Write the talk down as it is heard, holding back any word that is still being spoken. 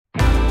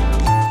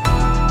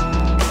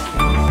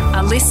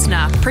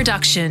listener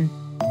production.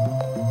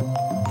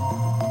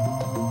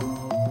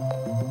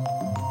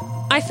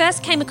 I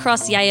first came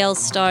across Yael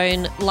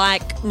Stone,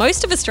 like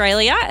most of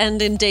Australia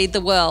and indeed the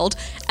world,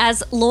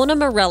 as Lorna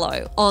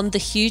Morello on the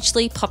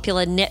hugely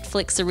popular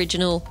Netflix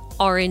original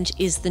Orange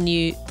is the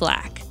New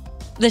Black.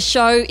 The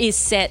show is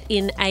set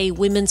in a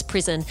women's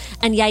prison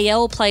and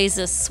Yael plays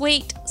a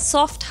sweet,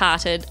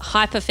 soft-hearted,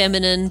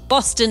 hyper-feminine,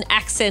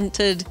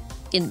 Boston-accented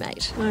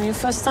inmate. Your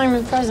first time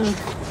in prison.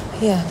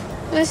 Yeah.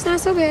 It's not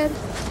so bad.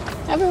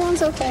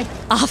 Everyone's okay.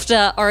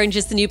 After Orange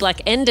is the New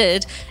Black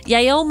ended,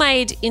 Yael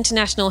made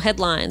international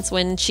headlines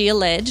when she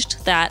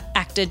alleged that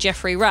actor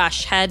Geoffrey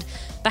Rush had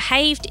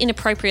behaved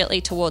inappropriately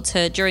towards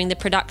her during the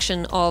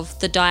production of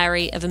The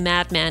Diary of a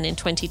Madman in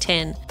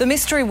 2010. The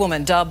mystery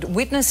woman dubbed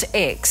Witness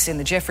X in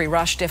the Geoffrey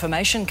Rush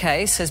defamation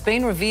case has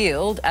been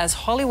revealed as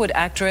Hollywood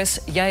actress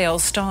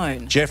Yael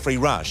Stone. Geoffrey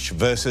Rush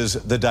versus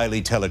The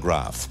Daily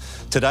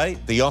Telegraph. Today,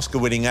 the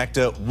Oscar-winning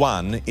actor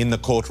won in the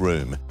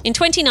courtroom. In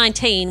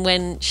 2019,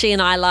 when she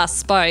and I last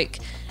spoke,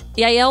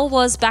 Yael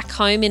was back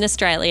home in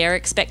Australia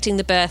expecting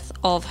the birth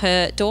of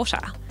her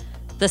daughter.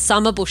 The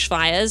summer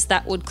bushfires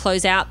that would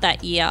close out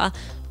that year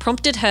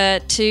prompted her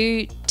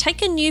to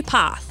take a new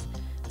path,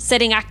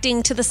 setting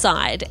acting to the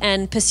side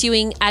and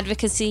pursuing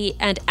advocacy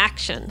and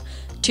action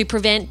to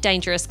prevent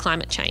dangerous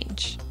climate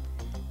change.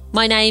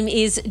 My name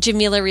is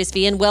Jamila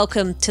Rizvi and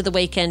welcome to the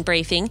Weekend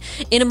Briefing.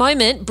 In a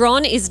moment,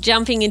 Bron is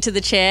jumping into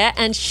the chair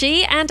and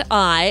she and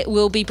I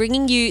will be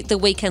bringing you the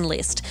weekend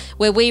list,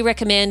 where we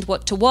recommend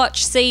what to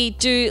watch, see,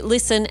 do,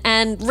 listen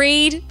and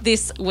read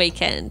this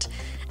weekend.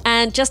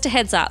 And just a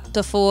heads up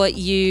before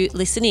you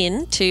listen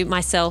in to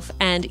myself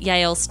and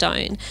Yael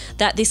Stone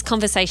that this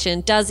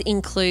conversation does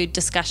include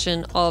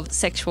discussion of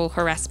sexual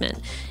harassment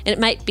and it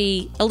might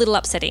be a little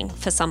upsetting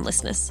for some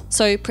listeners.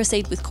 So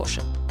proceed with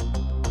caution.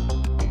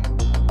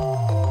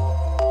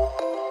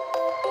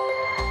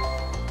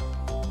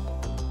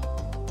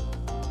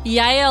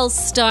 Yael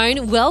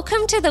Stone,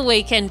 welcome to the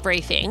Weekend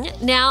Briefing.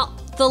 Now,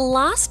 the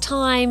last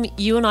time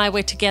you and I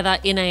were together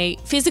in a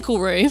physical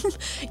room,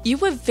 you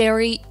were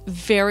very,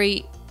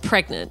 very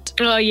pregnant.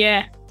 Oh,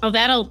 yeah. Oh,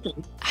 that old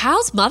thing.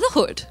 How's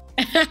motherhood?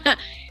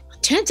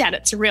 Turns out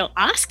it's a real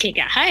ass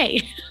kicker,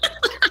 hey?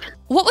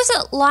 What was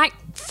it like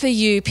for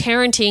you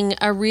parenting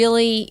a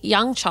really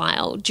young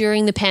child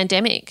during the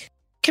pandemic?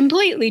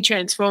 Completely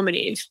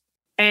transformative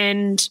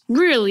and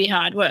really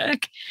hard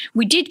work.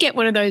 We did get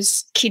one of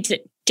those kids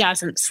that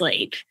doesn't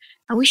sleep.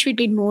 I wish we'd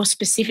been more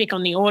specific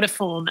on the order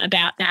form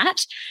about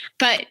that.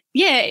 But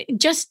yeah,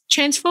 just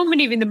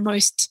transformative in the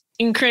most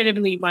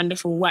incredibly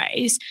wonderful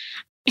ways.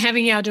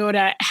 Having our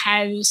daughter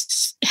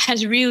has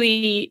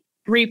really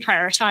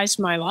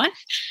reprioritized my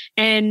life.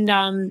 And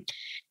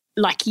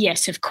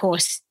yes, of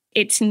course,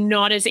 it's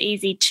not as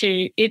easy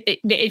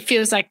it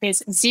feels like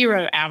there's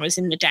 0 hours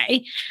in the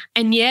day.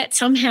 And yet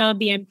somehow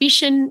the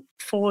ambition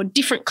for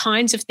different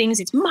kinds of things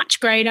is much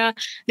greater.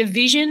 The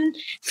vision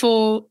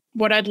for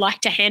what I'd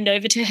like to hand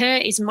over to her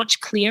is much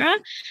clearer.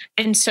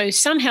 And so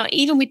somehow,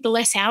 even with the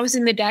less hours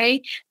in the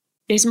day,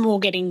 there's more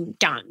getting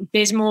done.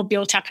 There's more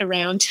built up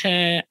around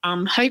her,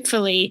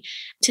 hopefully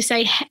to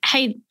say,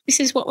 hey, this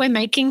is what we're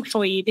making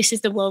for you. This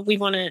is the world we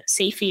want to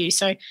see for you.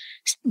 So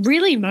it's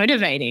really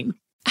motivating.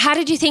 How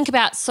did you think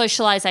about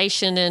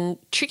socialisation and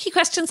tricky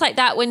questions like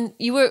that when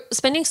you were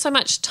spending so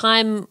much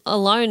time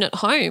alone at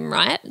home,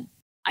 right?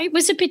 It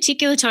was a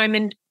particular time,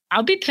 and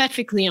I'll be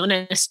perfectly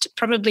honest,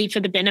 probably for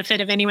the benefit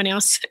of anyone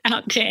else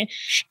out there,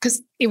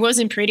 because it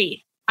wasn't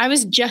pretty. I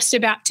was just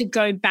about to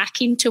go back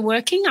into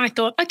working. I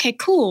thought, okay,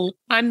 cool,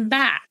 I'm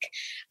back.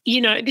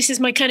 You know, this is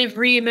my kind of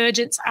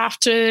re-emergence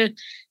after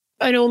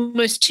an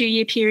almost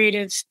 2-year period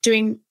of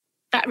doing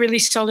that really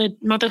solid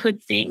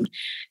motherhood thing.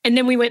 And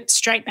then we went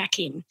straight back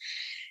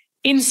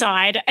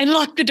inside and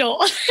locked the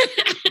door.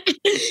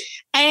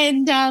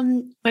 And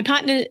my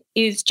partner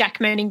is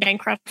Jack Manning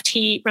Bancroft.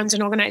 He runs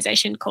an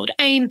organisation called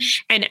AIM,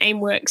 and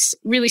AIM works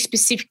really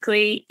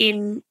specifically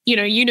in,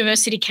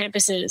 university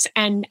campuses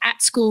and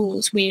at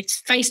schools with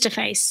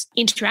face-to-face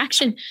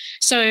interaction.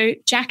 So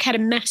Jack had a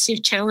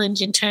massive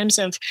challenge in terms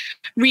of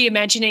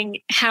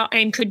reimagining how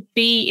AIM could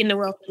be in the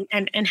world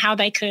and how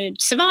they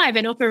could survive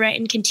and operate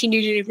and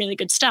continue to do really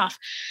good stuff,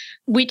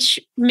 which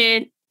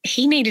meant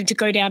he needed to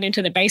go down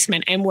into the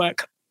basement and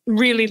work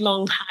really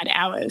long, hard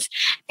hours.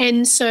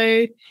 And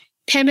so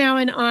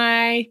Pamau and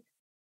I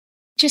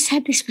just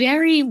had this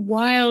very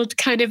wild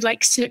kind of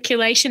like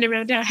circulation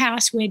around our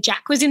house where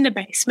Jack was in the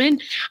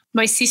basement.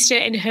 My sister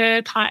and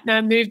her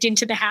partner moved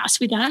into the house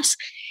with us.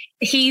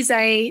 He's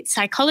a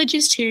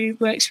psychologist who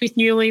works with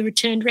newly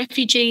returned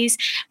refugees.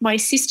 My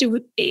sister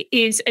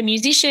is a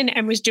musician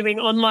and was doing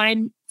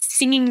online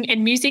singing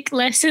and music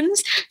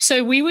lessons.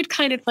 So we would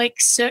kind of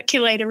like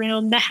circulate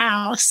around the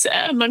house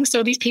amongst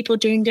all these people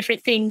doing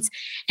different things.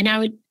 And I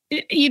would,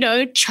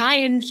 try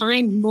and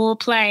find more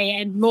play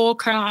and more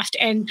craft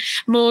and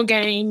more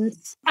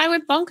games. I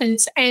went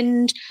bonkers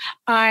and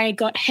I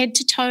got head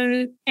to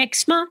toe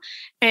eczema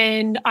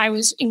and I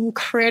was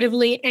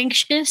incredibly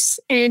anxious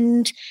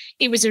and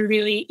it was a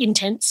really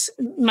intense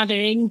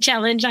mothering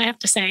challenge, I have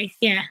to say.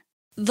 Yeah.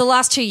 the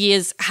last 2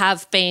 years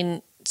have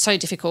been so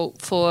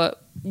difficult for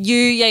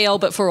you, Yael,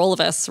 but for all of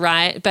us,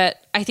 right?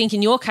 But I think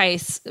in your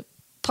case,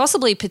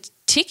 possibly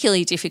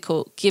particularly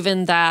difficult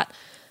given that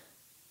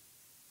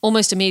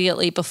almost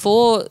immediately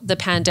before the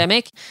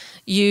pandemic,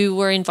 you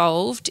were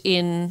involved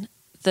in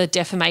the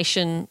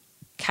defamation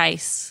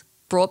case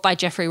brought by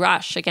Geoffrey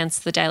Rush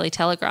against the Daily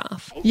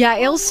Telegraph.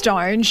 Yael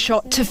Stone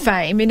shot to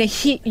fame in a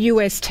hit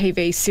US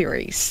TV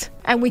series.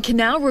 And we can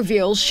now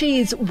reveal she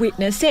is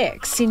witness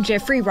X in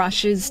Geoffrey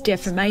Rush's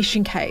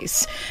defamation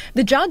case.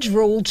 The judge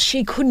ruled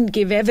she couldn't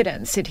give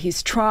evidence at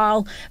his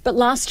trial, but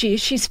last year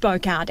she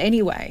spoke out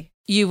anyway.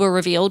 You were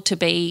revealed to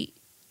be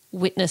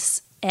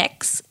witness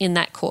X in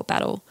that court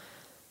battle.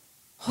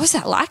 What was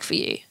that like for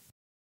you?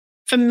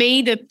 For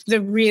me,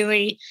 the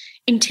really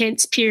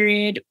intense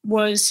period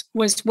was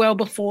well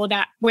before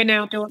that, when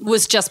our daughter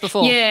was just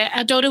before. Yeah,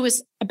 our daughter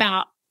was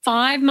about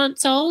 5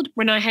 months old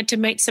when I had to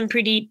make some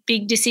pretty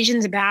big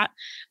decisions about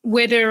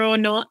whether or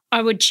not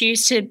I would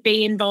choose to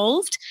be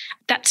involved.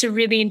 That's a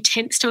really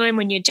intense time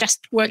when you're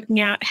just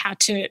working out how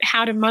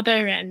to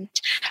mother. And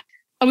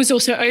I was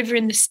also over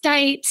in the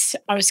States.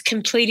 I was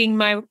completing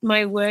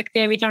my work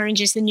there with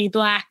Orange is the New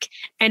Black,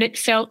 and it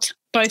felt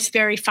both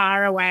very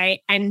far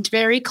away and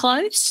very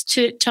close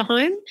to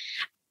home.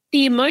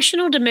 The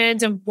emotional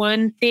demands of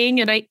one thing,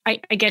 and I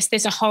guess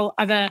there's a whole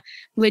other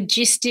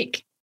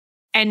logistic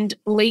and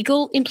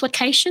legal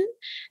implication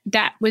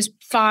that was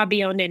far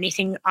beyond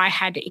anything I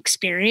had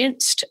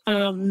experienced.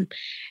 And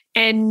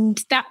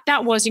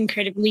that was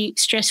incredibly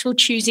stressful,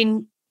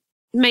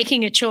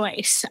 making a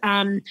choice.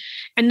 And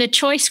the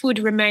choice would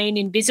remain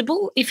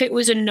invisible if it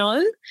was a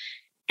no,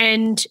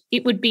 and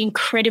it would be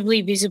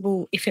incredibly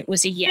visible if it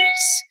was a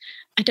yes.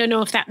 I don't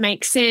know if that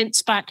makes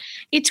sense, but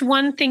it's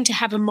one thing to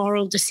have a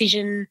moral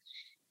decision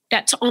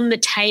that's on the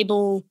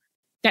table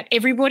that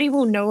everybody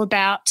will know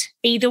about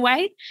either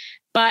way.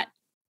 But,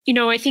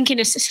 I think in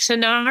a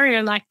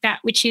scenario like that,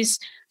 which is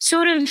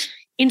sort of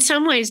in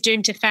some ways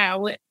doomed to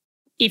fail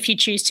if you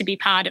choose to be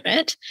part of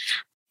it,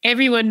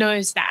 everyone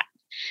knows that.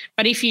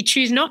 But if you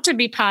choose not to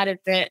be part of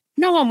it,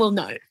 no one will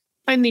know.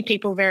 Only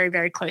people very,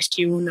 very close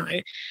to you will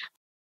know.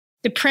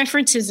 The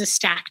preferences are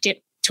stacked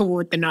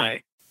toward the no.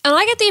 And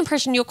I get the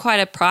impression you're quite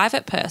a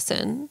private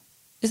person.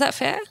 Is that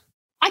fair?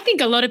 I think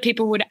a lot of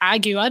people would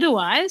argue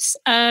otherwise.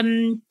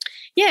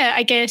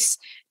 I guess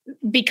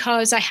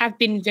because I have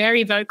been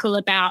very vocal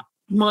about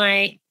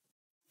my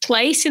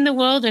place in the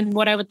world and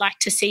what I would like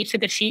to see for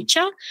the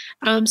future.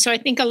 So I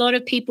think a lot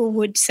of people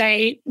would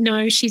say,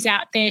 no, she's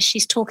out there,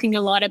 she's talking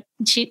a lot.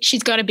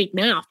 She's got a big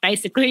mouth,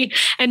 basically,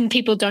 and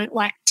people don't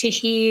like to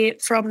hear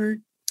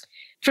from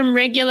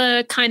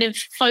regular kind of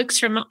folks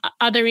from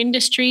other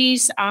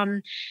industries.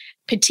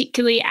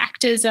 Particularly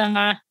actors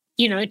are,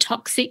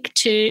 toxic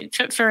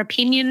for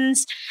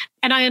opinions.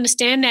 And I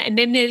understand that. And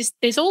then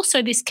there's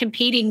also this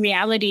competing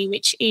reality,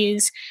 which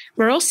is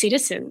we're all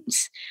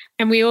citizens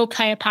and we all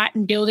play a part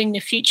in building the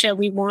future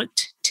we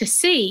want to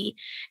see.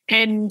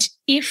 And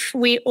if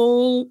we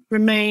all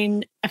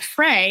remain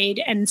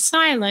afraid and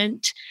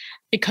silent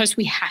because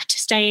we have to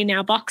stay in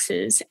our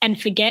boxes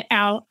and forget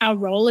our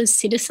role as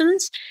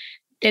citizens,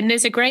 then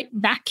there's a great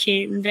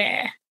vacuum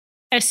there.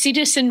 A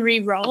citizenry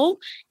role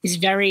is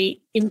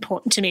very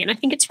important to me, and I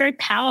think it's very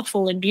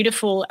powerful and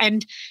beautiful.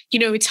 And,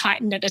 it's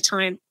heightened at a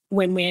time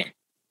when we're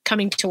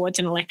coming towards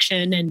an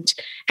election and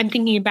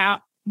thinking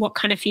about what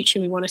kind of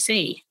future we want to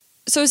see.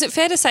 So is it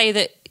fair to say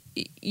that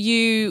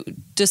you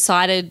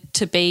decided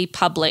to be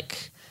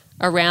public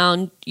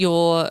around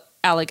your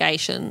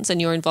allegations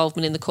and your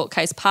involvement in the court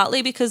case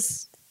partly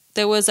because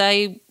there was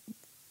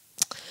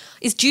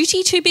is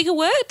duty too big a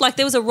word? Like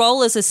there was a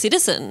role as a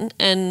citizen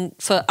and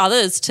for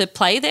others to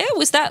play there?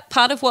 Was that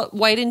part of what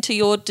weighed into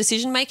your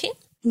decision making?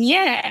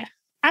 Yeah,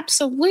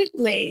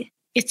 absolutely.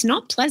 It's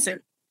not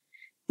pleasant.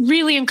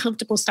 Really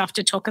uncomfortable stuff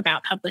to talk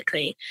about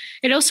publicly.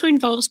 It also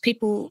involves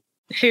people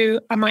who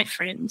are my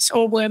friends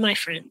or were my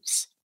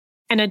friends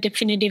and are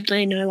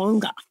definitively no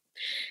longer.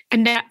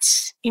 And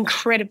that's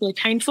incredibly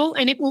painful,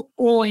 and it will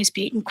always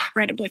be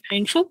incredibly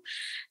painful.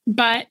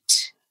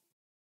 But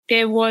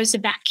there was a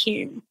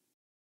vacuum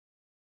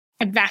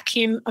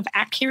of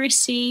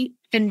accuracy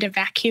and a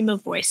vacuum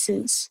of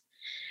voices.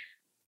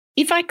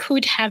 If I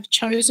could have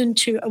chosen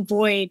to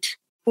avoid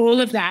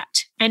all of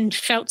that and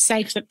felt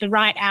safe that the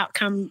right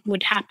outcome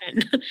would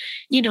happen,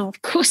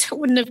 of course I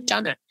wouldn't have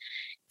done it.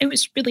 It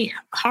was really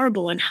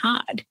horrible and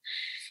hard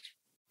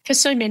for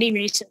so many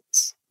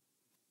reasons.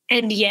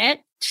 And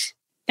yet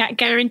that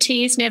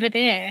guarantee is never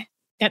there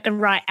that the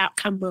right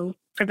outcome will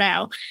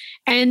prevail.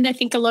 And I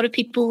think a lot of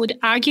people would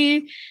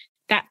argue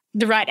that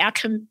the right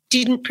outcome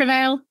didn't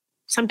prevail.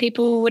 Some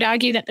people would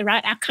argue that the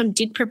right outcome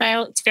did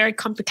prevail. It's very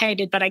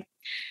complicated, but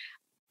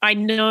I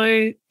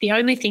know the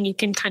only thing you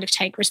can kind of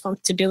take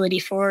responsibility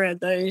for are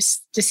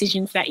those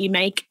decisions that you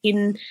make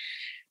in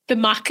the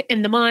muck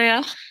and the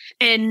mire.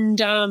 And,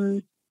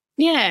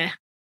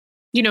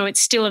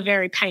 it's still a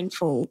very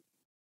painful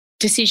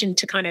decision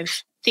to kind of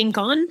think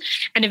on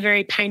and a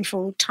very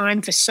painful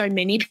time for so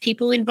many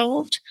people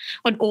involved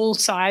on all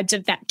sides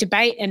of that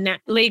debate and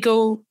that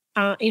legal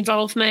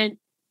involvement.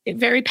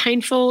 very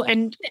painful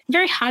and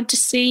very hard to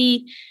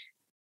see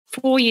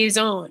 4 years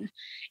on.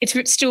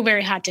 It's still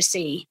very hard to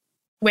see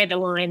where the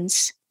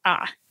lines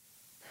are.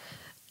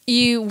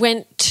 You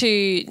went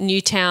to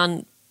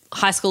Newtown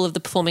High School of the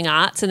Performing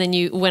Arts and then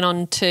you went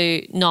on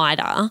to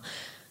NIDA.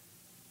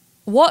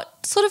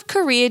 What sort of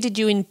career did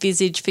you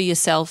envisage for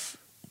yourself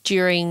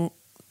during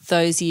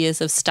those years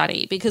of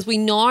study? Because we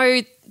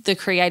know the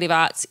creative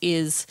arts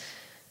is,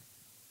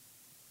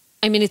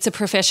 it's a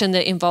profession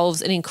that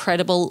involves an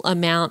incredible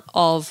amount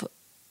of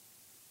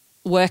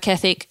work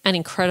ethic, an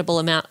incredible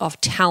amount of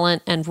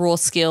talent and raw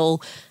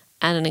skill,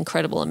 and an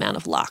incredible amount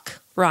of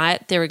luck,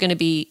 right? There are going to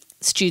be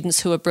students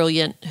who are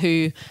brilliant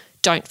who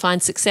don't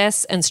find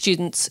success and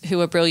students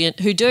who are brilliant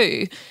who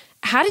do.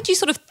 How did you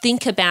sort of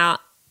think about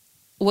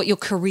what your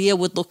career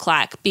would look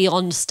like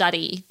beyond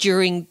study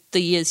during the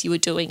years you were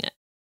doing it?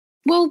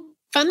 Well,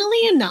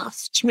 funnily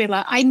enough,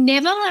 Jamila, I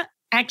never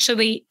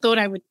actually thought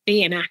I would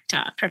be an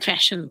actor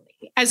professionally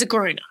as a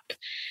grown-up.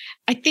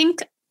 I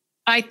think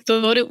I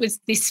thought it was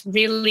this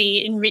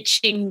really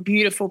enriching,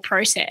 beautiful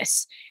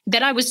process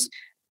that I was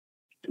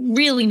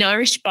really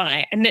nourished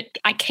by and that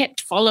I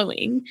kept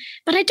following.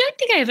 But I don't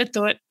think I ever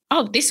thought,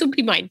 oh, this will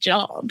be my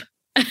job.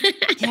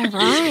 Yeah,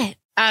 right.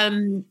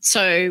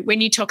 So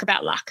when you talk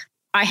about luck,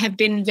 I have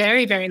been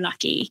very, very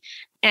lucky.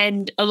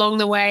 And along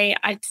the way,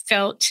 I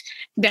felt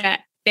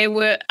that there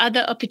were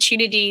other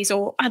opportunities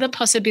or other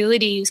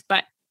possibilities,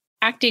 but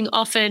acting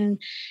often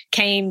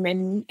came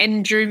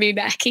and drew me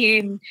back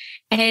in.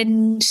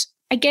 And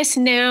I guess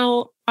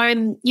now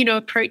I'm,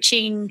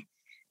 approaching,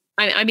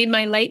 I'm in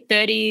my late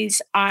 30s.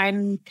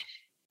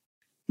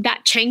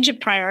 That change of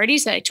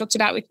priorities that I talked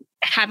about with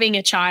having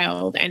a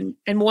child and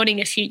wanting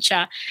a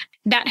future,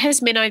 that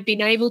has meant I've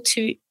been able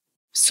to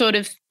sort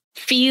of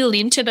feel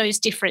into those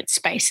different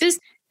spaces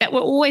that were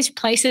always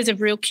places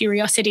of real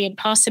curiosity and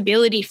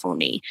possibility for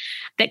me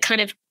that kind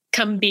of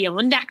come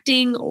beyond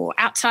acting or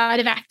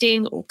outside of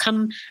acting or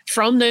come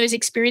from those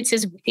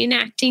experiences within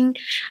acting.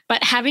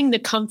 But having the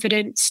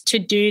confidence to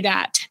do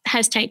that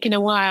has taken a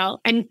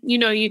while. And,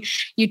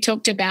 you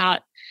talked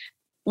about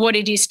what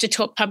it is to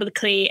talk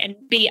publicly and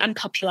be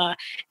unpopular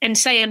and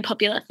say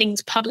unpopular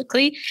things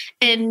publicly.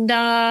 And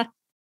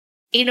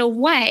in a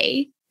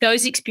way,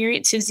 those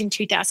experiences in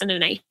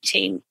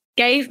 2018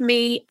 gave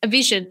me a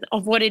vision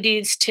of what it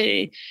is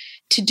to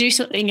do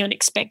something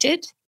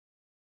unexpected,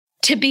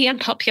 to be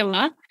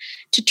unpopular,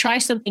 to try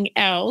something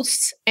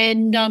else.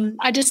 And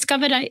I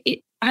discovered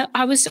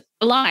I was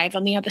alive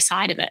on the other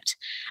side of it.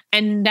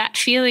 And that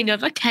feeling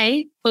of,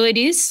 okay, well, it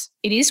is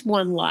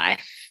one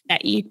life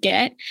that you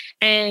get.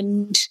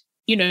 And,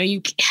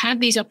 you have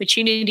these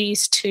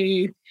opportunities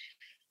to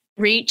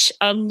reach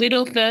a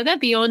little further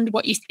beyond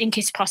what you think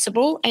is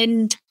possible.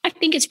 And I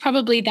think it's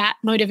probably that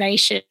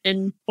motivation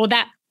or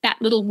that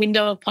little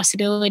window of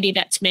possibility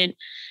that's meant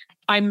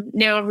I'm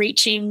now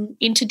reaching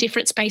into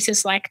different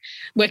spaces like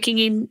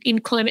working in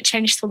climate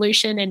change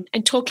solution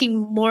and talking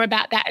more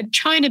about that and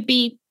trying to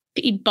be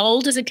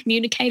bold as a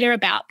communicator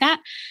about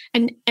that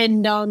and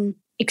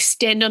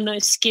extend on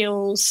those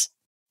skills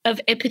of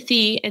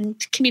empathy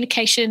and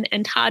communication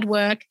and hard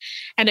work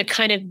and a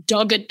kind of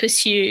dogged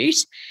pursuit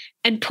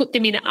and put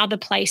them in other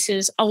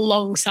places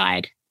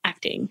alongside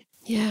acting.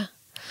 Yeah.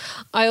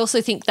 I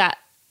also think that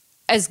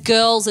as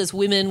girls, as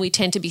women, we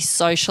tend to be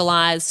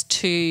socialised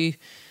to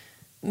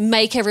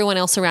make everyone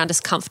else around us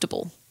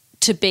comfortable,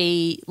 to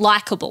be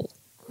likeable,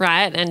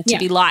 right, and to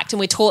be liked. And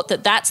we're taught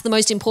that that's the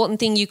most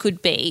important thing you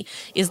could be,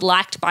 is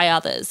liked by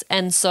others.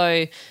 And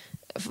so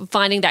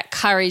finding that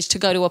courage to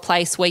go to a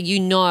place where you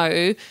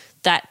know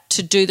that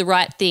to do the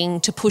right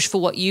thing, to push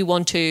for what you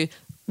want to,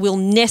 will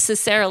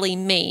necessarily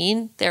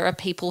mean there are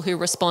people who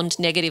respond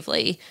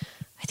negatively,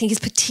 I think is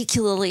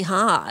particularly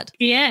hard.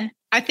 Yeah,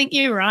 I think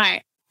you're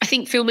right. I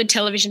think film and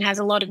television has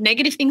a lot of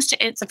negative things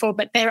to answer for,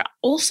 but there are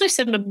also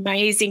some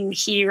amazing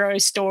hero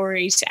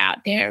stories out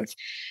there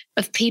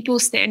of people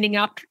standing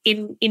up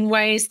in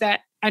ways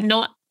that are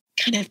not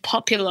kind of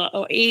popular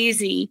or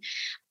easy.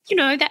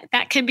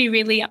 That can be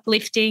really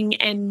uplifting,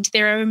 and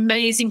there are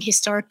amazing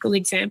historical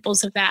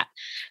examples of that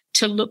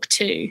to look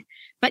to.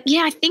 But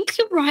yeah, I think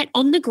you're right.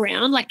 On the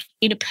ground, like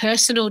in a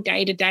personal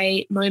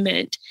day-to-day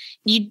moment,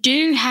 you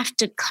do have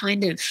to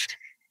kind of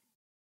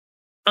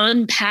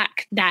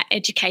unpack that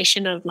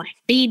education of like,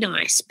 be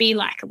nice, be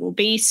likable,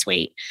 be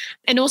sweet.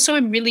 And also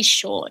I'm really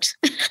short.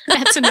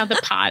 That's another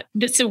part.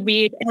 That's a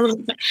weird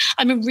element.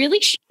 I'm a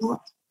really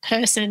short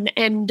person,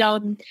 and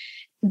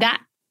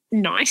that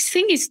nice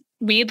thing is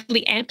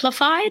weirdly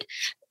amplified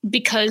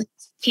because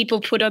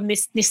people put on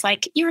this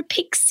like, you're a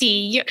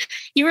pixie,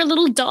 you're a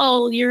little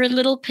doll, you're a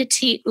little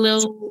petite,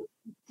 little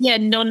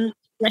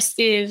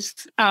non-aggressive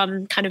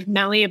kind of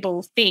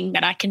malleable thing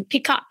that I can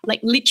pick up, like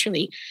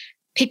literally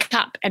pick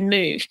up and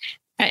move.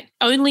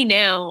 Only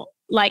now,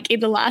 like in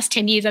the last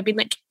 10 years, I've been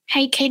like,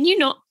 hey, can you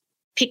not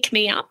pick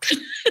me up?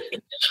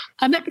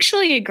 I'm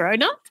actually a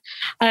grown-up.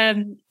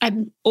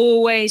 I'm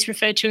always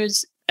referred to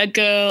as a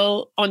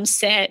girl on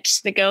set,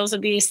 the girls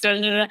of this,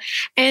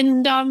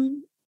 and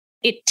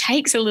it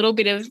takes a little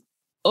bit of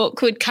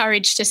awkward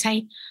courage to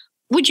say,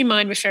 would you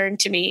mind referring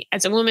to me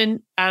as a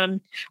woman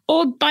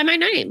or by my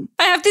name?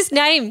 I have this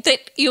name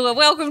that you are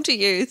welcome to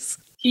use.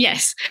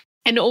 Yes.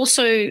 And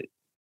also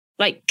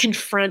like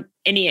confront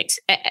any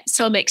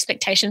some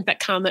expectations that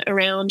come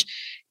around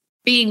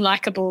being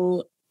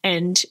likable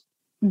and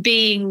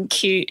being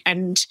cute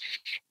and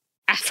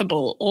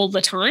affable all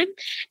the time,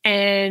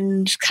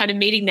 and kind of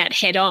meeting that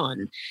head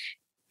on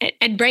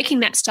and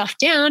breaking that stuff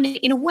down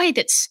in a way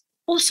that's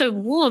also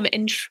warm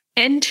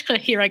and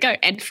here I go,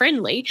 and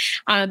friendly,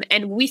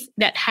 and with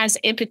that has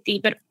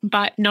empathy,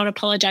 but not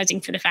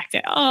apologizing for the fact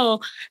that,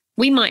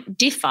 we might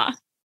differ,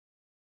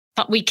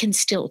 but we can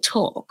still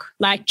talk.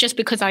 Like, just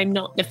because I'm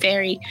not the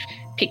fairy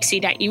pixie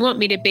that you want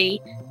me to be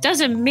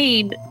doesn't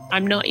mean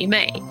I'm not your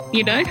mate,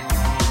 you know?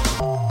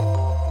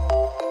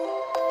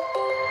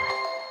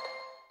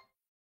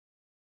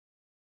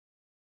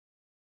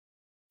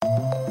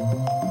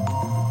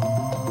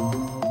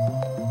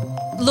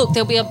 Look,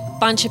 there'll be a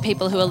bunch of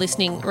people who are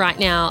listening right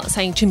now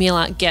saying,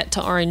 Jamila, get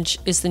to Orange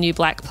is the New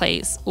Black,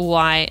 please.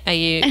 Why are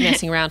you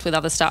messing around with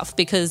other stuff?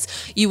 Because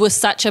you were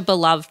such a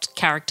beloved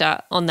character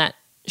on that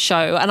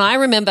show. And I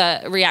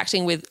remember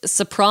reacting with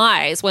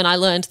surprise when I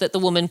learned that the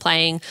woman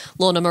playing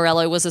Lorna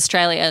Morello was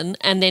Australian,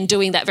 and then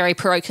doing that very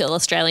parochial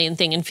Australian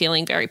thing and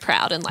feeling very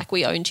proud and like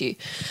we owned you.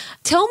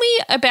 Tell me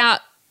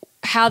about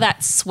how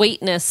that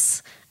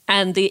sweetness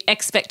and the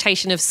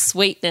expectation of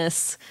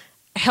sweetness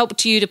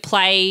helped you to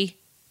play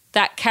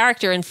that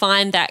character and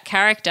find that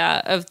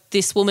character of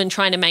this woman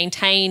trying to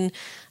maintain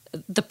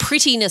the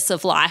prettiness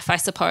of life, I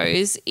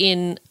suppose,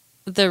 in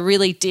the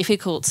really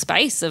difficult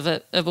space of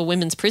a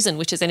women's prison,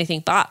 which is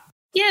anything but.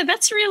 Yeah,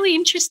 that's really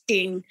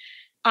interesting.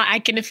 I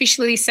can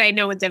officially say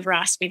no one's ever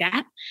asked me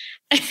that.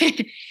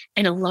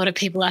 And a lot of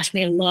people ask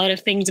me a lot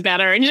of things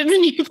about Orange is the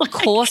New Black.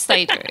 Of course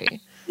they do.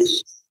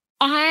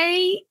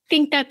 I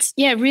think that's,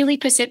 really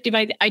perceptive.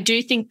 I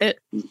do think that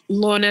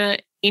Lorna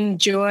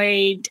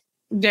enjoyed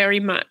very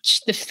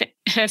much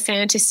her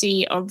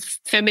fantasy of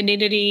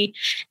femininity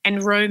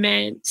and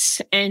romance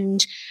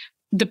and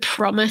the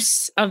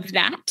promise of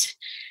that.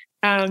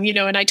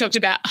 And I talked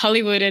about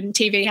Hollywood and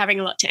TV having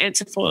a lot to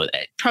answer for.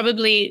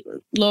 Probably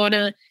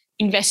Lorna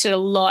invested a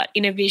lot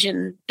in a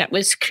vision that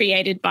was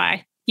created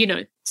by,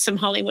 some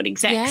Hollywood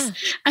execs.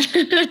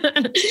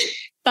 Yeah.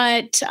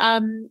 But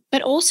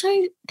also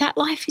that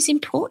life is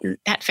important,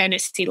 that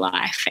fantasy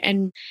life.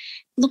 And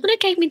Lorna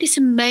gave me this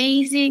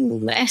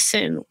amazing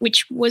lesson,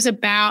 which was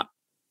about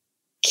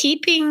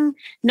keeping,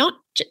 not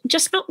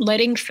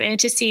letting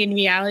fantasy and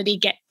reality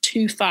get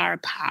too far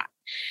apart.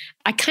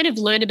 I kind of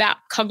learned about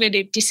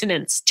cognitive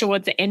dissonance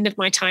towards the end of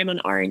my time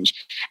on Orange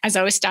as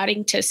I was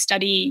starting to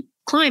study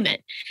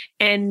climate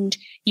and,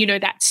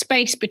 that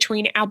space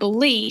between our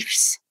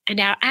beliefs and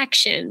our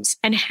actions,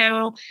 and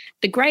how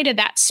the greater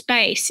that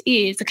space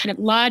is, the kind of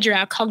larger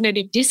our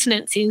cognitive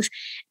dissonance is,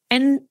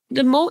 and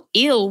the more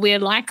ill we're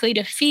likely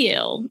to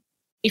feel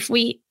if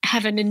we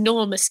have an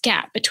enormous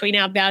gap between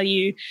our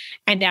value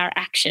and our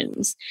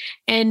actions.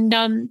 And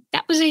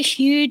that was a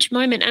huge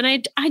moment.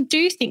 And I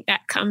do think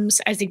that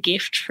comes as a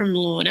gift from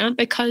Lorna,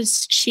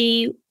 because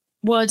she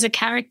was a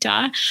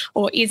character,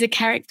 or is a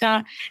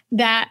character,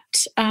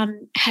 that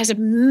has a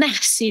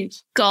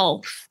massive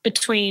gulf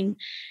between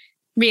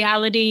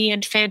reality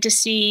and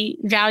fantasy,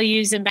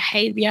 values and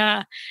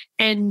behaviour.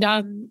 And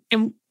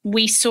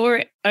we saw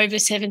it over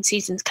 7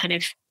 seasons kind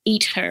of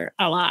eat her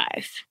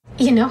alive.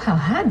 You know how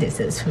hard this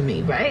is for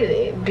me,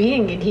 right?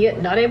 Being in here,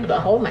 not able to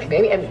hold my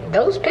baby. And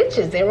those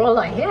pictures, they're all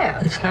I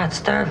have. It's not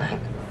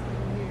Sterling.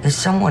 It's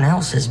someone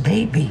else's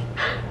baby.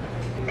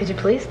 Could you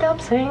please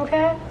stop saying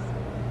that?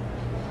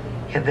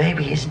 Your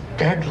baby is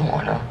dead,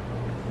 Lorna.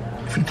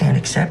 If you can't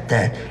accept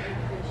that,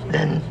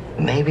 then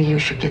maybe you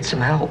should get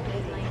some help.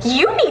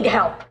 You need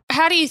help.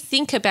 How do you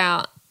think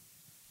about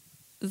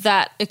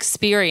that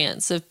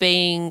experience of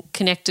being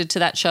connected to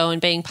that show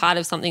and being part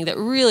of something that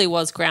really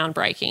was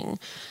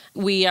groundbreaking?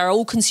 We are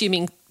all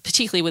consuming,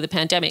 particularly with the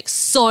pandemic,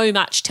 so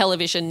much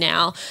television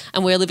now,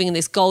 and we're living in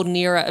this golden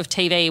era of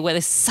TV where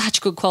there's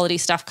such good quality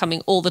stuff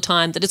coming all the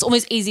time that it's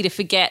almost easy to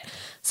forget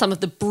some of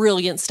the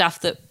brilliant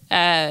stuff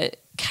that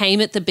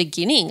came at the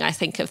beginning, I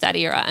think, of that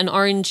era. And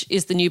Orange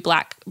is the New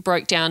Black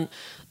broke down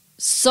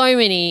so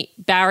many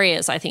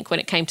barriers, I think, when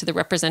it came to the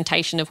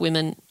representation of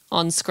women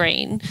on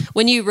screen.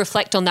 When you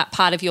reflect on that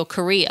part of your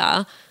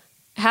career,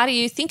 how do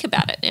you think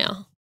about it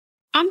now?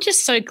 I'm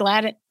just so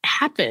glad it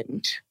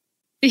happened.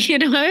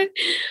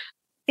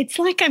 It's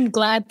like I'm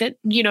glad that,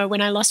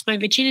 when I lost my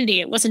virginity,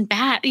 it wasn't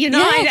bad.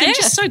 I'm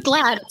just so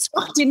glad it's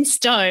locked in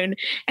stone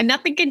and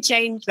nothing can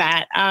change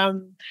that.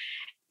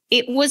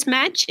 It was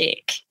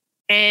magic.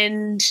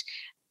 And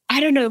I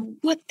don't know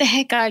what the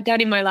heck I've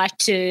done in my life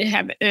to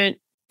have earned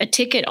a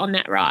ticket on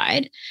that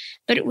ride,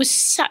 but it was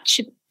such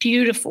a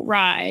beautiful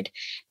ride,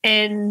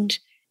 and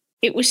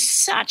it was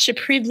such a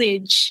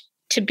privilege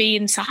to be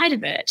inside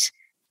of it.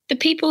 The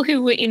people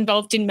who were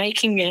involved in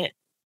making it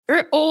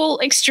are all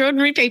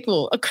extraordinary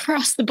people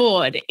across the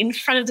board, in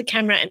front of the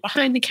camera and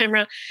behind the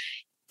camera.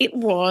 It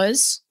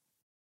was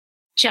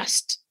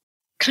just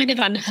kind of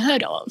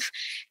unheard of.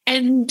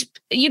 And,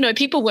 you know,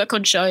 people work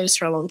on shows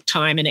for a long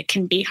time and it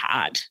can be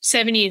hard.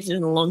 7 years is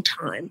a long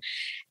time.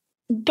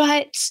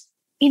 But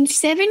in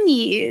 7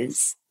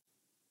 years,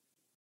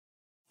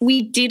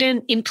 we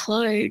didn't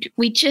implode.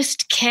 We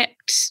just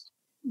kept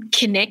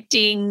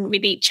connecting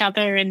with each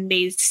other and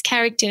these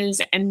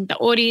characters and the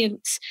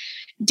audience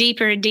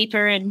deeper and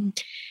deeper.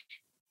 And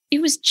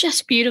it was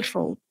just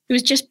beautiful. It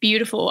was just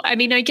beautiful. I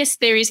mean, I guess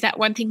there is that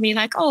one thing where you're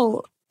like,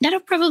 oh, that'll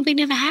probably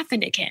never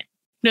happen again.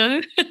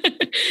 No?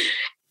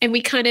 And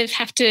we kind of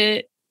have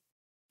to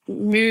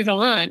move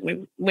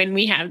on when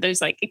we have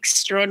those like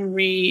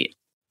extraordinary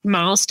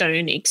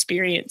milestone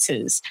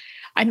experiences.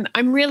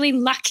 I'm really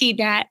lucky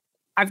that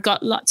I've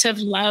got lots of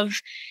love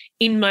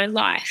in my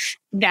life,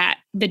 that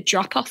the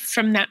drop off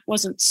from that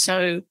wasn't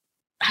so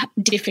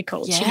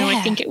difficult. Yeah. You know,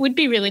 I think it would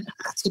be really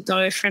hard to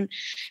go from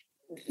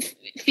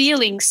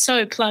feeling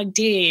so plugged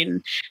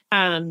in,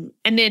 and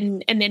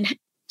then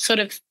sort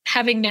of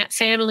having that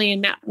family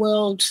and that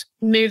world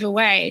move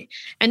away.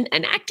 And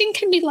acting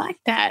can be like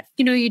that.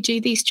 You know, you do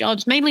these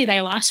jobs, mainly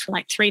they last for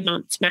like 3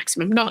 months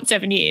maximum, not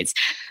 7 years,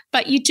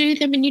 but you do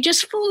them and you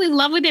just fall in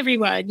love with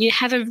everyone. You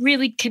have a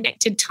really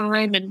connected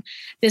time and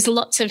there's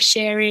lots of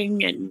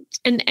sharing and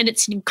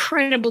it's an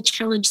incredible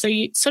challenge. So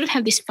you sort of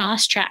have this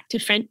fast track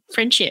to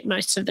friendship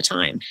most of the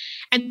time.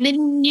 And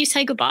then you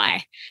say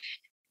goodbye.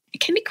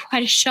 It can be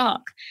quite a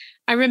shock.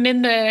 I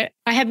remember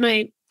I had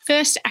my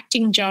first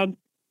acting job,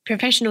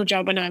 professional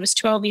job, when I was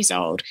 12 years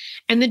old,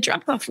 and the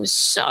drop-off was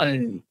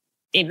so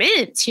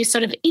immense. You're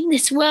sort of in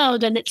this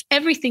world and it's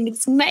everything.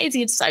 It's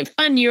amazing. It's so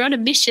fun. You're on a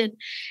mission,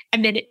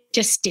 and then it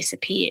just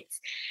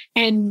disappears.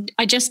 And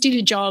I just did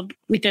a job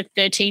with a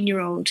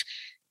 13-year-old,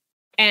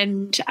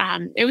 and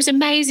it was an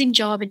amazing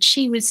job. And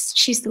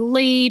she's the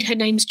lead. Her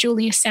name's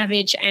Julia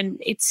Savage, and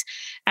it's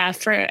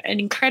for an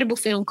incredible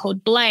film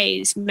called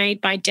Blaze, made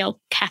by Del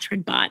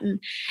Catherine Barton.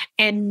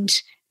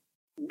 And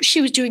she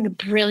was doing a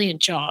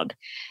brilliant job.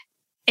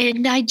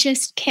 And I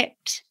just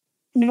kept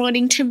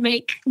wanting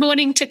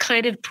to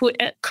kind of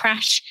put a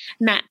crash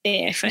mat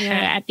there for her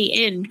at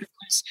the end,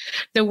 because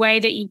the way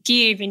that you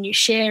give and you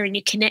share and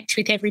you connect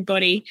with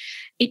everybody,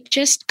 it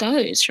just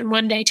goes from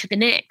one day to the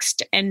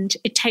next. And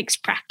it takes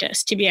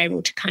practice to be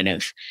able to kind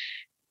of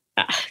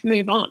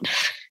move on.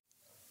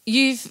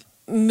 You've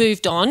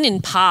moved on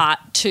in part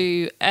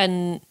to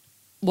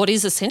what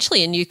is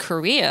essentially a new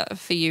career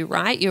for you,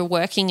 right? You're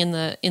working in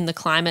the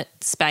climate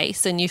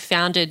space, and you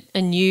founded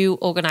a new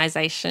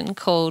organisation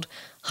called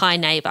Hi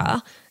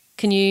Neighbour.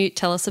 Can you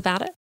tell us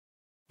about it?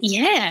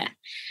 Yeah.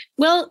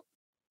 Well,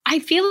 I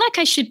feel like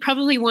I should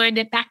probably wind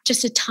it back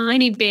just a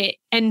tiny bit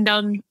and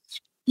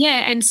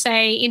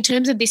say, in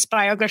terms of this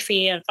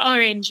biography of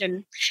Orange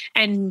and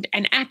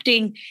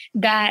acting,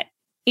 that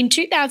in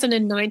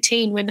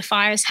 2019, when the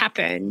fires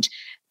happened,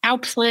 our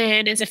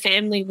plan as a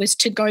family was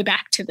to go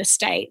back to the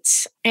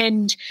States,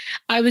 and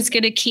I was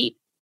going to keep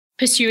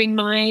pursuing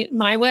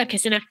my work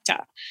as an actor.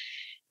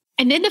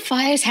 And then the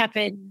fires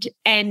happened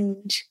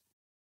and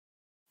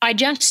I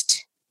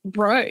just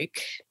broke.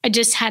 I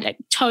just had a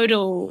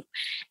total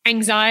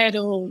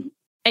anxietal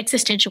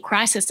existential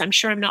crisis. I'm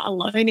sure I'm not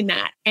alone in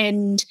that.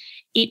 And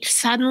it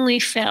suddenly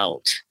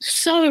felt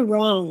so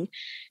wrong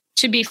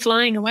to be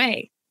flying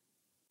away,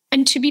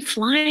 and to be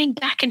flying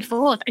back and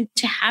forth, and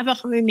to have a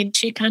home in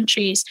 2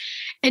 countries,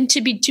 and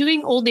to be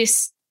doing all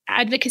this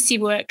advocacy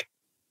work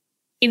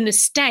in the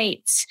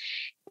States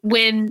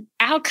when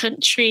our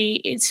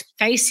country is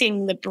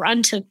facing the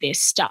brunt of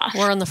this stuff.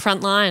 We're on the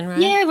front line, right?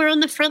 Yeah, we're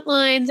on the front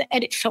lines,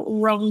 and it felt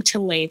wrong to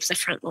leave the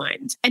front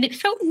lines. And it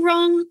felt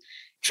wrong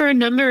for a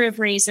number of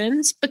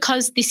reasons,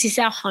 because this is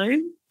our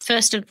home,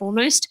 first and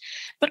foremost,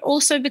 but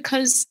also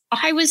because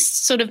I was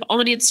sort of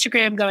on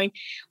Instagram going,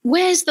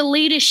 where's the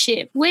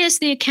leadership? Where's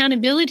the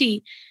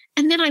accountability?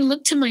 And then I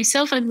looked to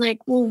myself, I'm like,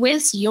 well,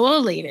 where's your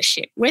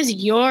leadership? Where's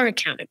your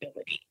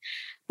accountability?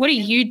 What are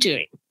you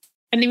doing?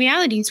 And the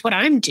reality is what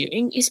I'm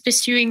doing is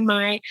pursuing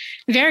my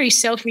very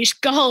selfish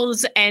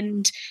goals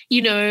and,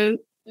 you know,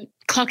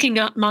 clocking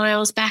up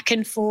miles back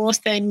and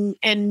forth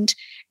and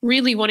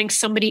really wanting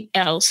somebody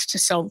else to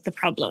solve the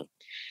problem.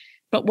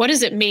 But what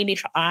does it mean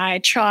if I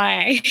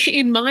try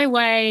in my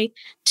way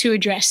to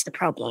address the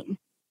problem?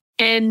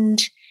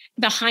 And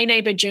the Hi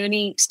Neighbour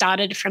journey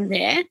started from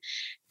there.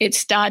 It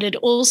started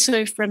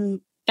also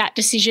from that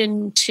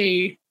decision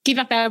to give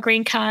up our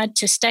green card,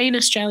 to stay in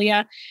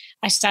Australia.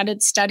 I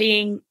started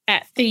studying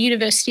at the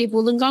University of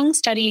Wollongong,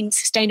 studying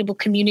sustainable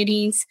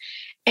communities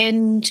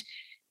and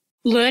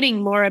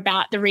learning more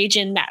about the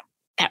region that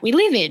we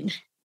live in,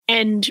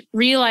 and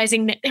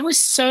realising that there were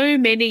so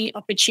many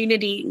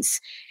opportunities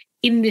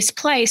in this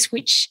place,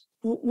 which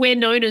we're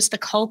known as the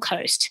coal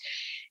coast.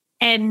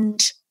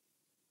 And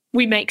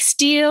we make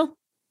steel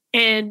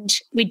and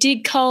we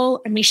dig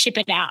coal and we ship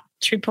it out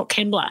through Port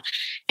Kembla.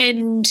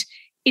 And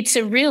it's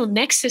a real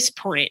nexus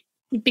point,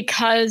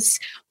 because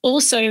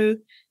also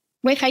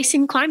we're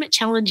facing climate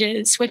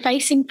challenges, we're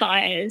facing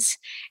fires,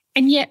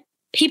 and yet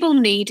people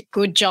need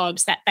good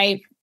jobs that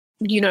they've,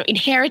 you know,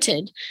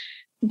 inherited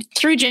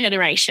through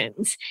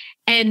generations.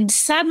 And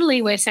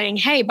suddenly we're saying,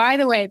 hey, by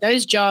the way,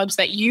 those jobs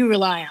that you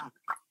rely on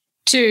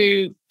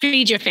to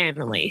feed your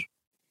family,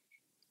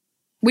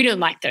 we don't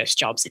like those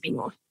jobs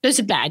anymore. Those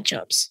are bad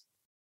jobs.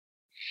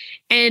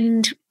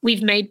 And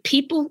we've made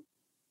people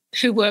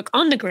who work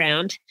on the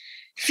ground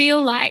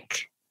feel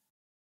like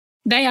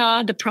they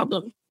are the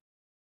problem,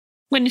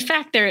 when in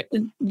fact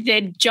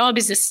their job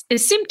is a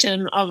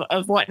symptom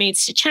of what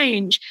needs to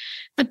change,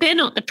 but they're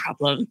not the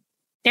problem.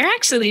 They're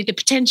actually the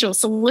potential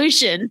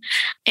solution.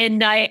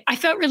 And I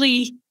felt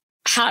really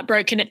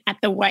heartbroken at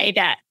the way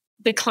that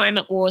the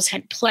climate wars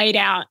had played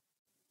out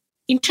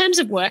in terms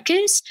of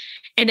workers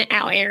and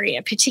our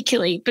area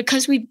particularly,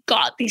 because we've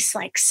got this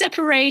like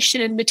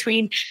separation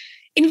between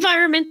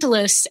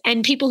environmentalists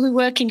and people who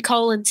work in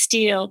coal and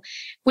steel,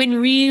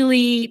 when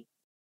really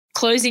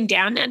closing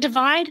down that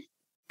divide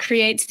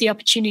creates the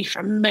opportunity for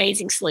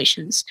amazing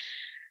solutions.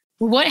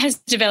 What has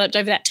developed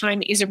over that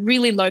time is a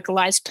really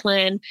localized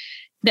plan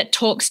that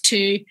talks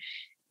to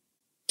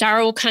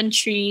Darrell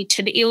country,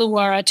 to the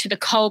Illawarra, to the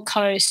Gold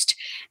Coast,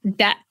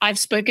 that I've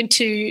spoken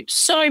to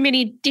so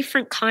many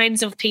different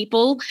kinds of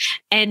people,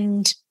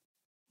 and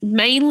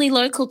mainly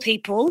local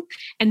people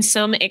and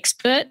some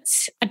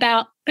experts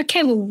about,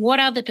 okay, well, what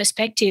are the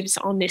perspectives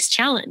on this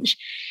challenge?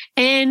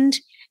 And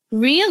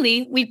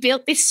really, we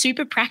built this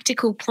super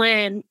practical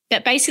plan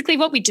that basically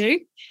what we do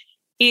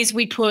is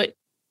we put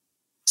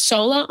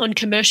solar on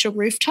commercial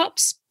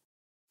rooftops.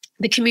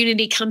 The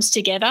community comes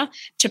together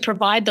to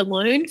provide the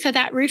loan for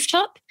that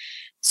rooftop.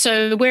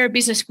 So where a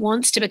business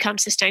wants to become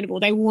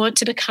sustainable, they want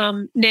to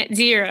become net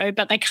zero,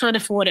 but they can't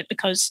afford it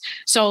because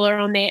solar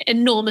on their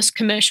enormous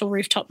commercial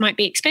rooftop might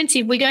be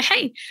expensive. We go,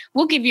 hey,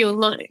 we'll give you a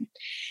loan.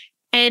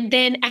 And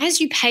then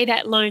as you pay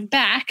that loan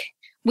back,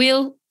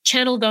 we'll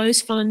channel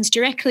those funds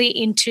directly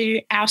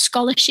into our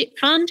scholarship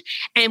fund,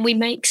 and we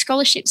make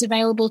scholarships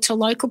available to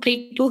local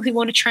people who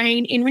want to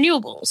train in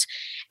renewables.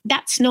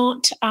 That's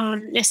not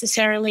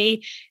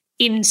necessarily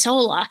in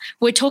solar.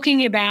 We're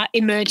talking about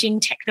emerging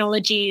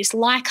technologies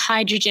like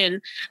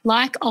hydrogen,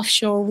 like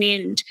offshore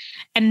wind,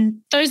 and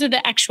those are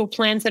the actual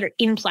plans that are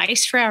in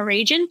place for our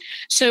region.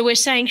 So we're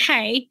saying,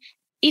 hey,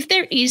 if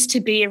there is to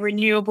be a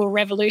renewable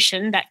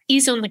revolution that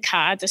is on the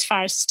cards as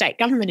far as state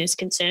government is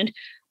concerned,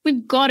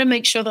 we've got to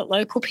make sure that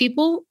local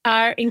people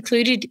are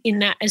included in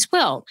that as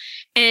well.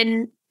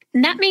 And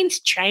that means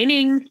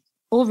training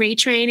or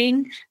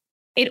retraining.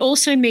 It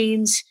also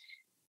means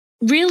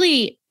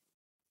really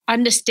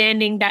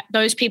understanding that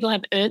those people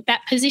have earned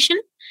that position.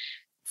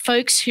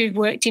 Folks who've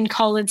worked in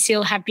coal and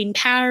steel have been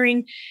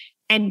powering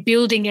and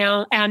building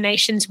our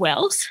nation's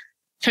wealth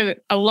for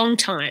a long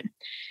time.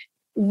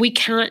 We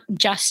can't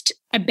just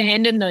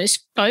abandon those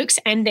folks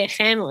and their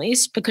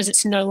families because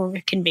it's no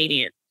longer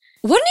convenient.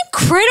 What an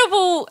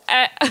incredible,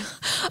 I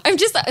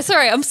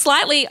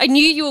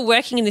knew you were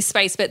working in this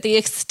space, but the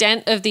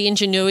extent of the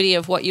ingenuity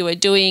of what you were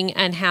doing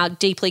and how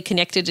deeply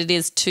connected it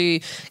is to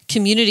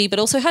community, but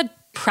also how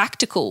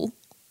practical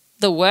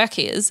the work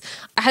is,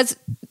 has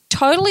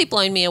totally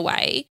blown me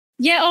away.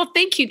 Yeah, oh,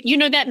 thank you. You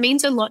know, that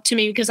means a lot to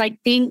me, because I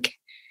think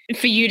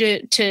for you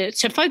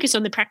to focus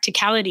on the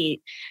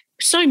practicality,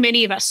 so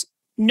many of us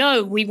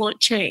know we want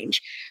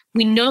change.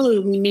 We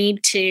know we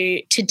need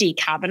to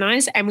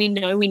decarbonize, and we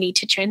know we need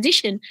to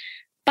transition,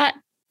 but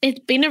there's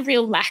been a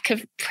real lack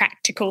of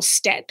practical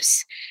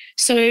steps.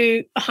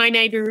 So High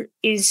Neighbour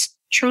is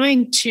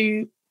trying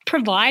to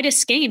provide a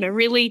scheme, a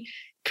really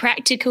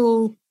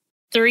practical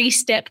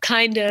 3-step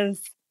kind of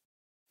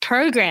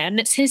program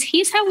that says,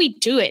 here's how we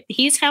do it.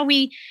 Here's how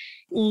we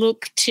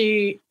look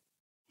to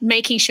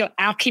making sure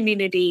our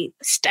community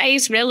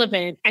stays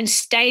relevant and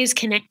stays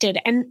connected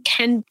and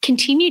can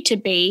continue to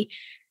be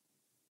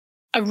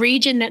a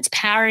region that's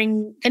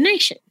powering the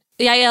nation.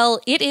 Yael,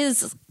 it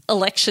is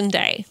election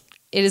day.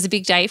 It is a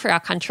big day for our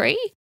country.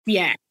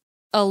 Yeah.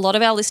 A lot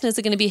of our listeners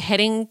are going to be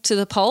heading to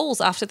the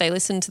polls after they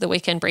listen to the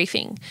weekend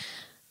briefing.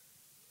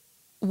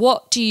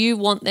 What do you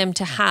want them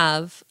to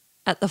have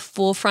at the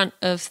forefront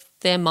of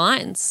their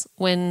minds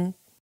when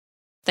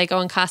they go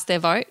and cast their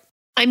vote?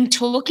 I'm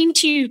talking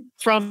to you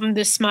from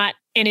the Smart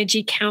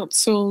Energy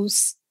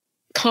Council's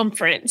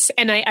conference,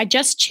 and I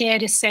just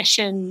chaired a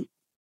session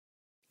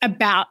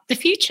about the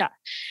future.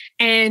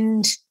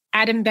 And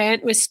Adam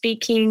Bant was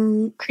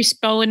speaking, Chris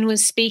Bowen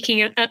was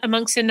speaking,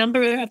 amongst a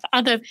number of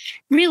other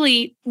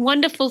really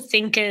wonderful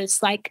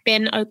thinkers like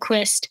Ben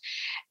Oakwest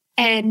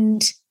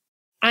and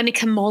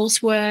Annika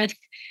Molesworth,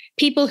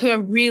 people who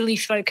are really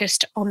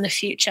focused on the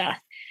future.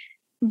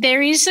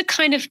 There is a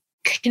kind of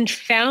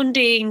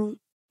confounding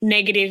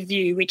negative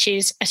view, which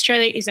is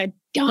Australia is a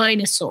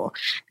dinosaur.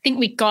 I think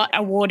we got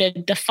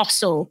awarded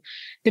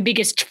the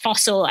biggest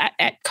fossil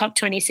at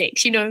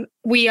COP26. You know,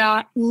 we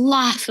are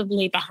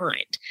laughably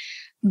behind.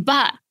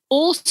 But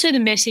also the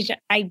message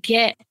I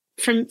get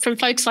from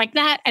folks like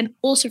that, and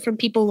also from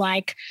people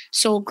like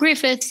Saul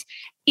Griffiths,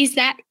 is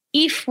that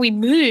if we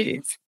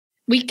move,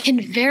 we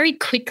can very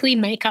quickly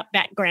make up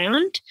that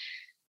ground.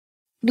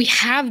 We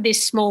have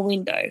this small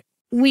window.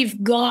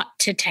 We've got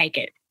to take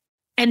it.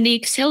 And the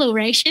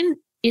acceleration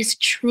is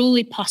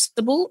truly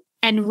possible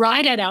and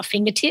right at our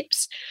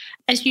fingertips.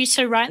 as you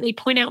so rightly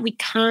point out, we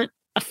can't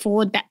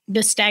afford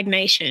the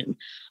stagnation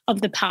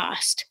of the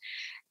past.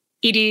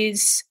 It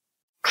is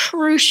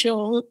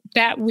crucial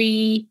that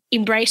we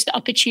embrace the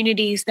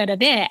opportunities that are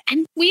there.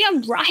 And we are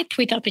ripe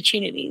with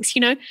opportunities.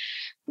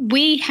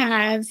 We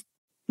have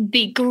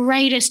the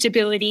greatest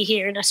ability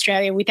here in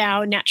Australia with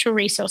our natural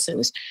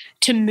resources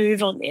to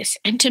move on this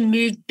and to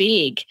move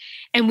big.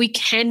 And we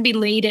can be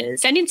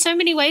leaders. And in so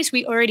many ways,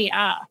 we already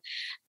are.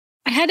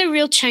 I had a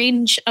real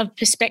change of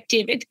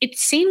perspective. It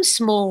seems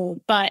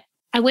small, but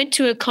I went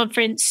to a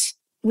conference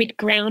with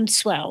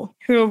Groundswell,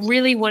 who are a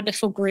really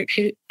wonderful group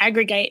who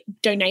aggregate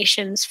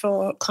donations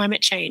for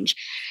climate change.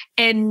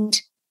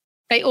 And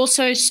they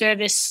also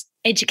service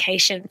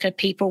education for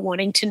people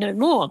wanting to know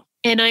more.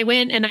 And I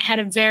went and I had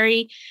a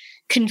very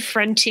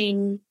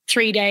confronting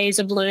 3 days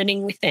of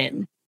learning with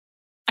them.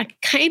 I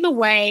came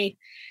away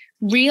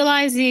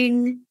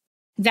realizing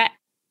that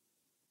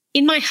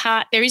in my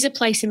heart, there is a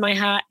place in my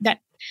heart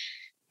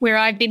where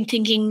I've been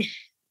thinking,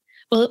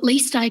 well, at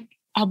least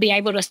I'll be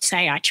able to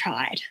say I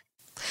tried.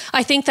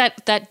 I think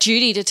that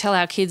duty to tell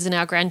our kids and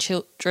our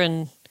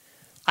grandchildren,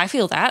 I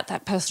feel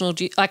that personal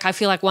duty. Like I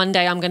feel like one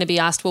day I'm going to be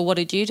asked, well, what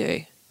did you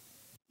do?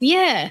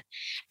 Yeah.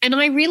 And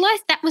I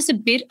realized that was a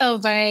bit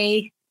of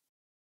that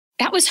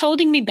was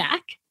holding me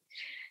back,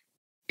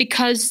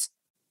 because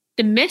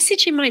the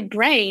message in my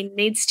brain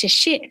needs to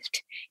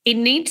shift. It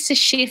needs to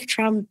shift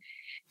from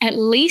at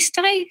least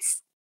I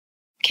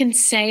can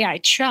say I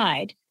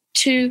tried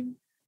to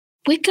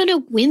we're going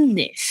to win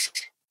this.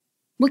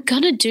 We're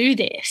going to do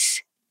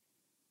this.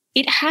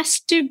 It has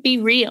to be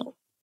real.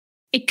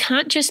 It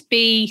can't just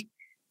be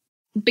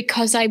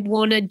because I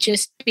want to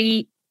just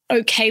be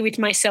okay with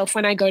myself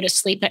when I go to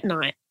sleep at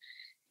night.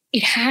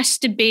 It has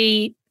to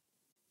be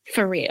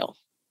for real.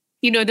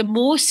 The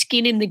more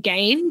skin in the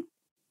game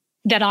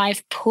that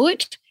I've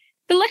put,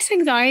 the less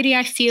anxiety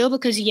I feel,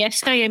 because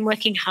yes, I am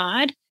working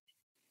hard.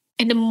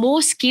 And the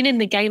more skin in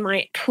the game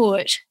I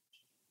put,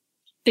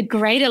 the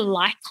greater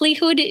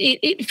likelihood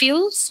it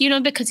feels,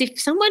 because if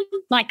someone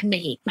like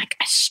me, like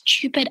a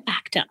stupid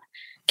actor,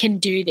 can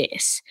do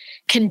this,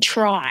 can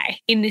try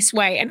in this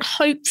way, and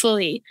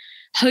hopefully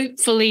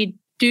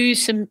do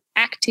some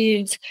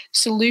active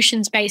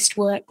solutions-based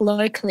work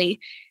locally,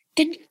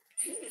 then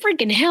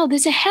friggin' hell,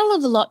 there's a hell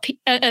of a lot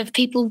of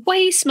people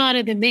way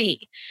smarter than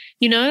me,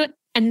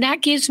 and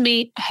that gives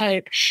me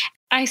hope.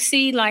 I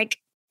see like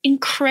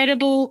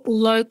incredible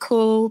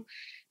local,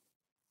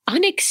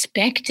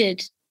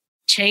 unexpected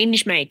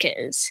change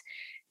makers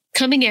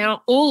coming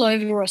out all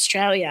over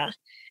Australia.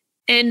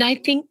 And I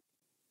think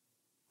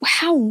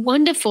how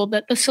wonderful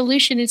that the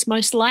solution is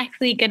most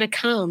likely going to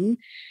come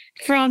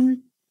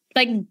from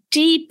like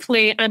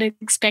deeply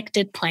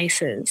unexpected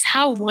places.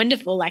 How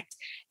wonderful. Like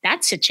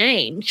that's a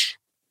change.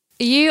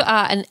 You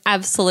are an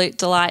absolute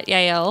delight,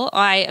 Yael.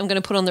 I am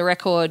going to put on the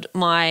record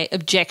my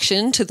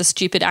objection to the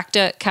stupid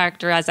actor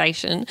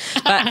characterisation.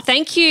 But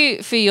thank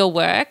you for your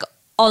work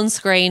on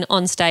screen,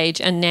 on stage,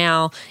 and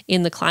now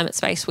in the climate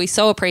space. We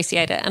so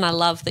appreciate it, and I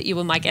love that you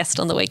were my guest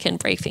on the Weekend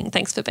Briefing.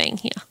 Thanks for being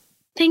here.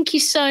 Thank you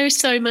so,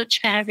 so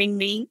much for having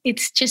me.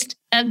 It's just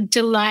a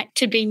delight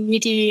to be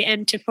with you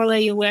and to follow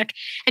your work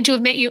and to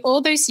have met you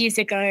all those years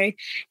ago.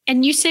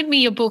 And you sent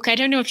me your book. I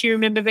don't know if you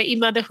remember, but your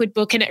motherhood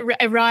book, and it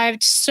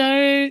arrived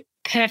so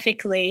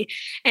perfectly.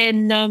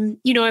 And,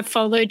 I've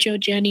followed your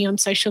journey on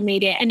social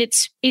media, and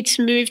it's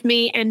moved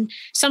me and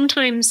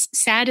sometimes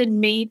saddened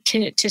me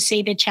to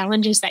see the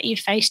challenges that you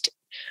faced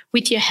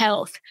with your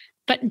health.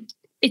 But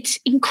it's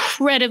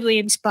incredibly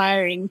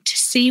inspiring to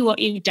see what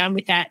you've done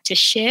with that, to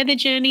share the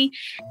journey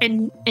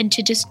and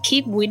to just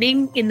keep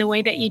winning in the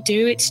way that you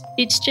do.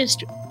 It's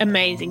just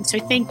amazing. So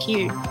thank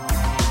you.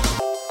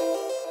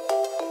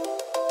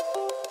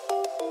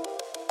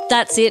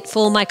 That's it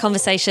for my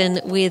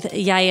conversation with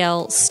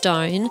Yael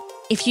Stone.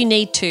 If you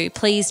need to,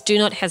 please do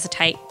not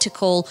hesitate to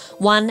call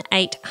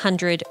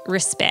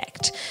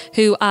 1-800-RESPECT,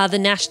 who are the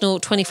national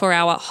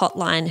 24-hour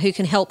hotline who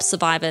can help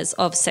survivors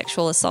of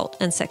sexual assault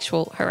and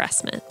sexual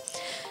harassment.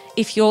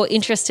 If you're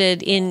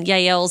interested in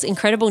Yael's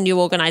incredible new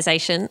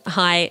organisation,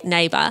 Hi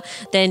Neighbour,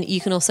 then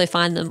you can also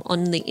find them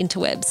on the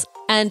interwebs.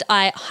 And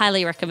I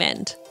highly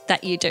recommend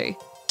that you do.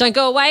 Don't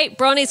go away.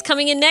 Bron is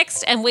coming in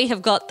next, and we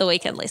have got the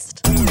weekend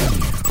list.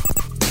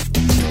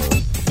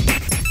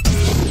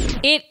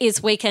 It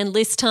is weekend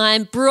list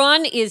time.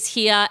 Bron is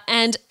here,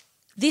 and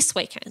this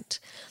weekend,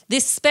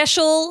 this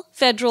special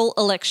federal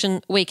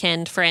election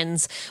weekend,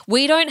 friends,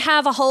 we don't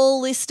have a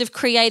whole list of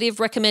creative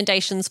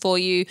recommendations for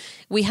you.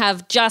 We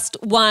have just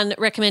one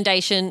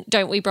recommendation,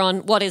 don't we,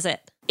 Bron? What is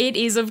it? It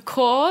is, of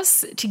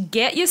course, to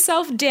get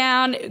yourself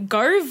down,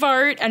 go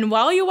vote, and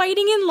while you're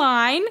waiting in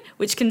line,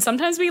 which can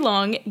sometimes be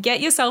long,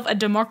 get yourself a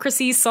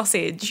democracy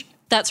sausage.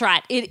 That's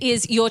right. It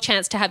is your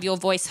chance to have your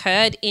voice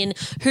heard in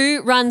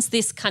who runs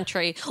this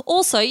country.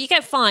 Also, you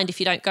get fined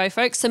if you don't go,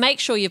 folks, so make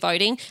sure you're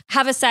voting.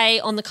 Have a say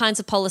on the kinds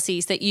of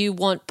policies that you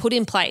want put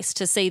in place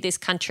to see this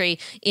country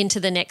into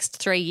the next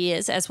 3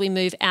 years as we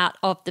move out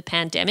of the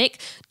pandemic.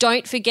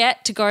 Don't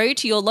forget to go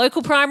to your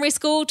local primary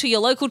school, to your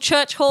local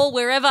church hall,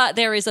 wherever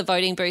there is a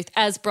voting booth.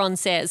 As Bron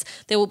says,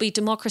 there will be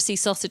democracy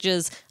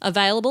sausages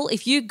available.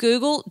 If you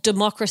Google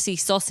democracy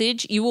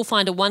sausage, you will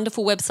find a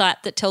wonderful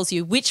website that tells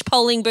you which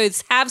polling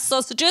booths have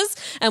sausages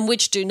and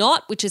which do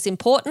not, which is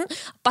important.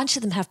 A bunch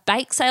of them have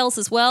bake sales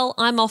as well.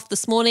 I'm off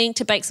this morning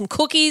to bake some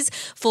cookies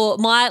for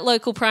my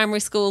local primary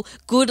school.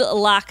 Good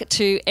luck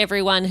to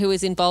everyone who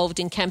is involved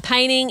in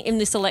campaigning in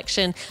this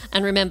election,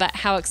 and remember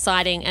how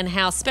exciting and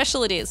how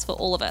special it is for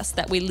all of us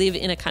that we live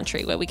in a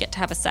country where we get to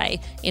have a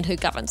say in who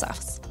governs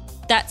us.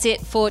 That's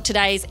it for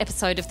today's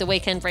episode of The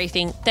Weekend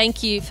Briefing.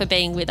 Thank you for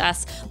being with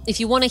us. If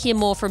you want to hear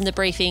more from The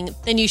Briefing,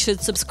 then you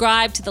should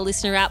subscribe to the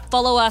Listener app,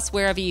 follow us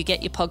wherever you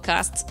get your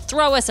podcasts,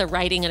 throw us a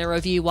rating and a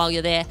review while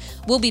you're there.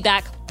 We'll be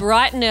back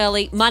bright and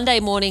early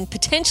Monday morning,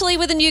 potentially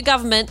with a new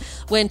government,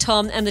 when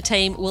Tom and the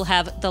team will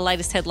have the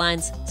latest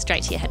headlines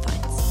straight to your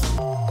headphones.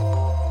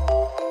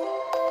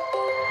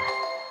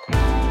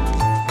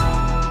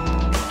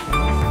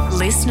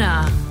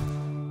 Listener.